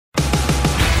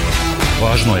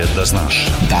Važno je da znaš.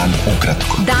 Dan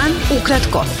ukratko. Dan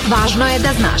ukratko. Važno je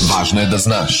da znaš. Važno je da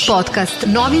znaš. Podcast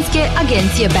novinske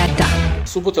agencije Beta.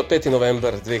 Subota 5.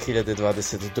 novembar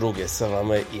 2022. Sa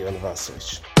vama je Ivan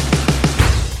Vasović.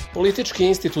 Politički i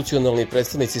institucionalni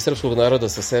predstavnici srpskog naroda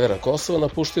sa severa Kosova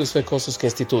napuštaju sve kosovske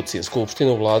institucije,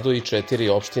 skupštinu, vladu i 4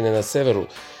 opštine na severu,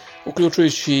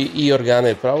 uključujući i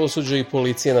organe pravosuđa i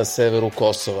policije na severu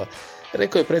Kosova.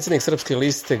 Rekao je predsjednik Srpske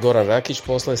liste Goran Rakić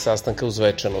posle sastanka u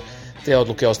Zvečanu. Te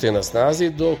odluke ostaju na snazi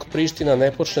dok Priština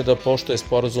ne počne da poštuje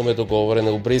sporazume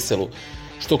dogovorene u Briselu,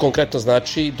 što konkretno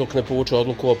znači dok ne povuče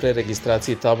odluku o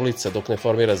preregistraciji tablica, dok ne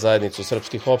formira zajednicu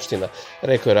srpskih opština,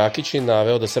 rekao je Rakić i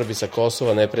naveo da Srbi sa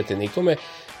Kosova ne prete nikome,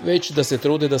 već da se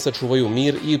trude da sačuvaju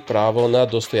mir i pravo na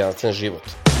dostojanstven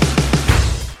život.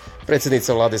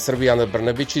 Predsjednica vlade Srbije Ana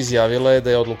Brnabić izjavila je da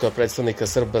je odluka predstavnika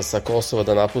Srba sa Kosova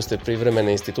da napuste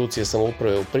privremene institucije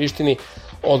samouprave u Prištini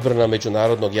odbrana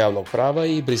međunarodnog javnog prava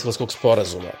i briselskog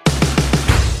sporazuma.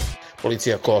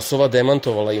 Policija Kosova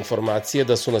demantovala informacije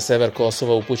da su na sever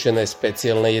Kosova upućene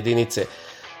specijalne jedinice.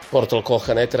 Portal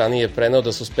Koha.net ranije preneo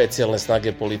da su specijalne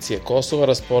snage policije Kosova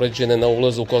raspoređene na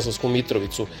ulazu u Kosovsku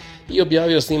Mitrovicu i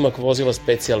objavio snimak vozila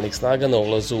specijalnih snaga na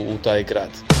ulazu u taj grad.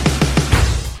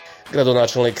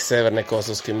 Gradonačelnik Severne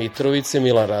Kosovske Mitrovice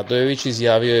Milan Radojević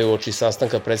izjavio je uoči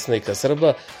sastanka predstavnika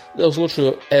Srba da u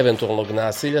slučaju eventualnog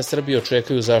nasilja Srbi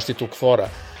očekuju zaštitu KFOR-a,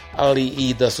 ali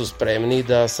i da su spremni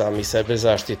da sami sebe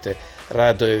zaštite.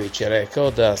 Radojević je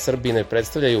rekao da Srbi ne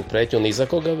predstavljaju pretnju ni za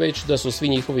koga, već da su svi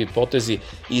njihovi potezi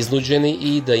iznuđeni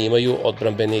i da imaju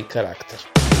odbrambeni karakter.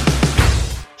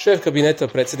 Šef kabineta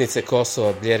predsjednice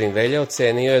Kosova Bljerin Velja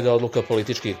ocenio je da odluka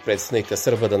političkih predstavnika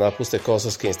Srba da napuste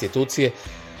kosovske institucije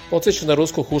podsjeća na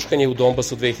rusko huškanje u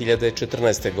Donbasu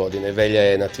 2014. godine. Velja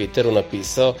je na Twitteru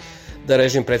napisao da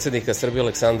režim predsjednika Srbije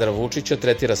Aleksandra Vučića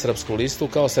tretira Srpsku listu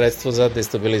kao sredstvo za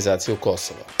destabilizaciju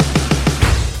Kosova.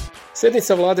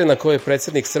 Sednica vlade na kojoj je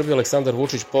predsjednik Srbije Aleksandar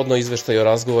Vučić podneo izveštaj o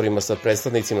razgovorima sa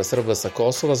predstavnicima Srba sa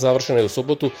Kosova završena je u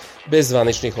subotu bez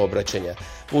zvaničnih obraćanja.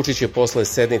 Vučić je posle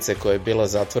sednice koja je bila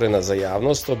zatvorena za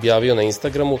javnost objavio na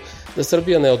Instagramu da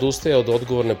Srbija ne odustaje od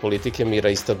odgovorne politike mira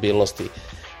i stabilnosti.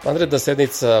 Vanredna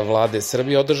sednica vlade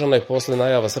Srbije održana je posle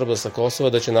najava Srba sa Kosova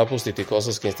da će napustiti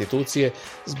kosovske institucije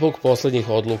zbog poslednjih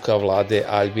odluka vlade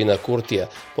Aljbina Kurtija,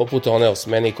 poput one o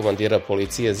smeni komandira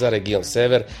policije za region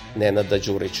Sever Nenada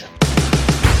Đurića.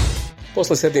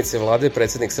 Posle sednice vlade,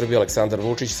 predsjednik Srbije Aleksandar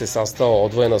Vučić se sastao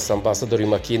odvojeno sa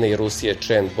ambasadorima Kine i Rusije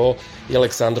Chen Bo i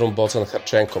Aleksandrom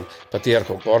Bocan-Harčenkom,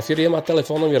 patrijarhom Porfirijem, a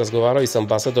telefonom je razgovarao i sa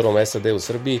ambasadorom SAD u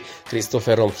Srbiji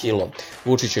Kristoferom Hillom.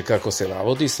 Vučić je, kako se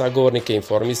navodi, sagovornike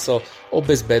informisao o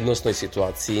bezbednosnoj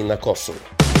situaciji na Kosovu.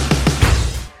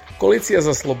 Koalicija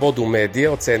za slobodu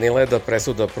medija ocenila je da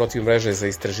presuda protiv mreže za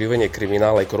istraživanje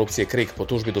kriminala i korupcije KRIK po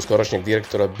tužbi doskorašnjeg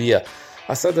direktora BIA,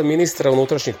 a sada ministra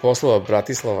unutrašnjih poslova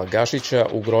Bratislava Gašića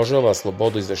ugrožava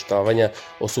slobodu izveštavanja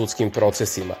o sudskim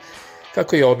procesima.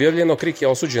 Kako je objavljeno, KRIK je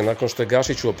osuđen nakon što je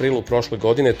Gašić u aprilu prošle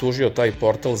godine tužio taj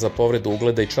portal za povredu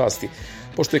ugleda i časti,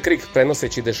 pošto je KRIK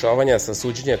prenoseći dešavanja sa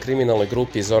suđenja kriminalnoj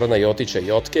grupi Zorana Jotića i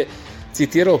Jotke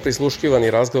citirao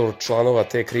prisluškivani razgovor članova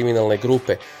te kriminalne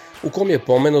grupe, u kom je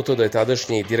pomenuto da je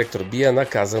tadašnji direktor BIA na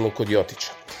kazanu kod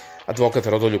Jotića. Advokat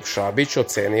Rodoljub Šabić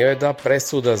ocenio je da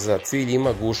presuda za cilj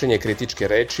ima gušenje kritičke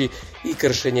reči i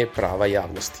kršenje prava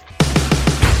javnosti.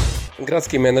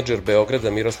 Gradski menadžer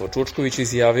Beograda Miroslav Čučković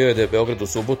izjavio je da je Beograd u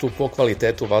subotu po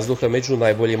kvalitetu vazduha među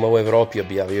najboljima u Evropi,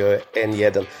 objavio je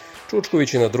N1.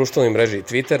 Čučković je na društvenoj mreži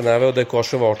Twitter naveo da je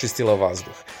Košava očistila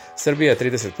vazduh. Srbija je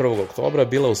 31. oktobra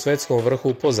bila u svetskom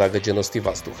vrhu po zagađenosti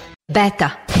vazduha. Beta.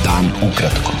 Dan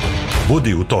ukratko.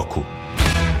 Budi u toku.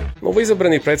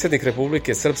 Novoizabrani predsjednik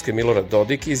Republike Srpske Milorad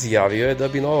Dodik izjavio je da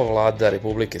bi nova vlada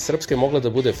Republike Srpske mogla da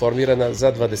bude formirana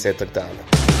za 20 dana.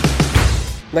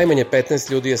 Najmanje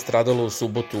 15 ljudi je stradalo u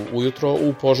subotu ujutro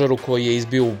u požaru koji je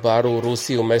izbio u baru u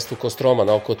Rusiji u mestu Kostroma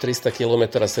na oko 300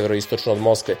 km severoistočno od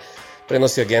Moskve.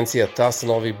 Prenosi agencija TASS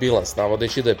novi bilans,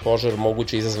 navodeći da je požar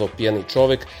moguće izazvao pijani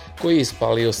čovek koji je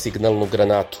ispalio signalnu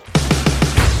granatu.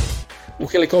 U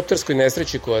helikopterskoj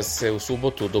nesreći koja se u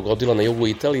subotu dogodila na jugu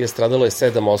Italije stradalo je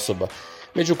 7 osoba,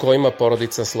 među kojima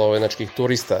porodica slovenačkih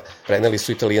turista, preneli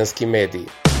su italijanski mediji.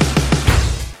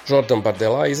 Jordan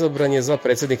Bardella izabran je za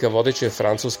predsjednika vodeće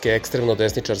francuske ekstremno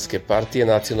desničarske partije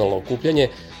Nacionalno okupljanje,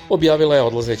 objavila je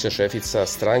odlazeća šefica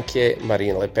stranke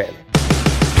Marine Le Pen.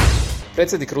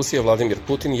 Predsjednik Rusije Vladimir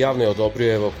Putin javno je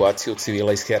odobrio evakuaciju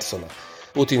civila iz Hersona.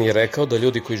 Putin je rekao da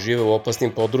ljudi koji žive u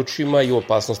opasnim područjima i u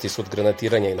opasnosti su od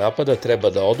granatiranja i napada treba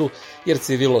da odu, jer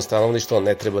civilno stanovništvo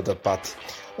ne treba da pati.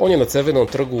 On je na Crvenom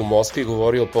trgu u Moskvi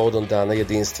govorio povodom Dana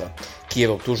jedinstva.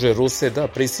 Kijev optužuje Ruse da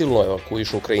prisilno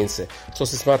evakuišu Ukrajince, što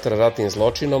se smatra ratnim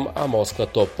zločinom, a Moskva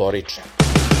to poriče.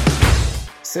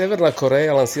 Severna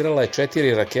Koreja lansirala je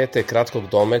 4 rakete kratkog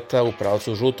dometa u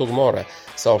pravcu Žutog mora,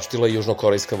 saopštila je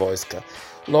južnokorejska vojska.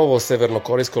 Novo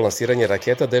severnokorejsko lansiranje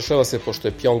raketa dešava se pošto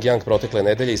je Pjongjang protekle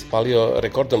nedelje ispalio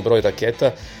rekordan broj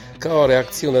raketa kao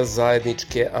reakciju na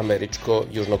zajedničke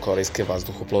američko-južnokorejske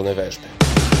vazduhoplovne vežbe.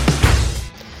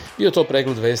 Bio to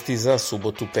pregled vesti za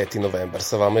subotu 5. novembar.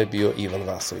 Sa vama je bio Ivan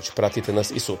Vasović. Pratite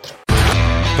nas i sutra.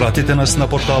 Pratite nas na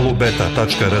portalu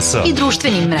beta.rs I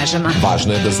društvenim mrežama.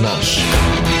 Važno je da znaš.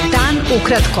 Dan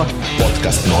ukratko.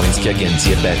 Podcast novinske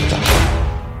agencije Beta.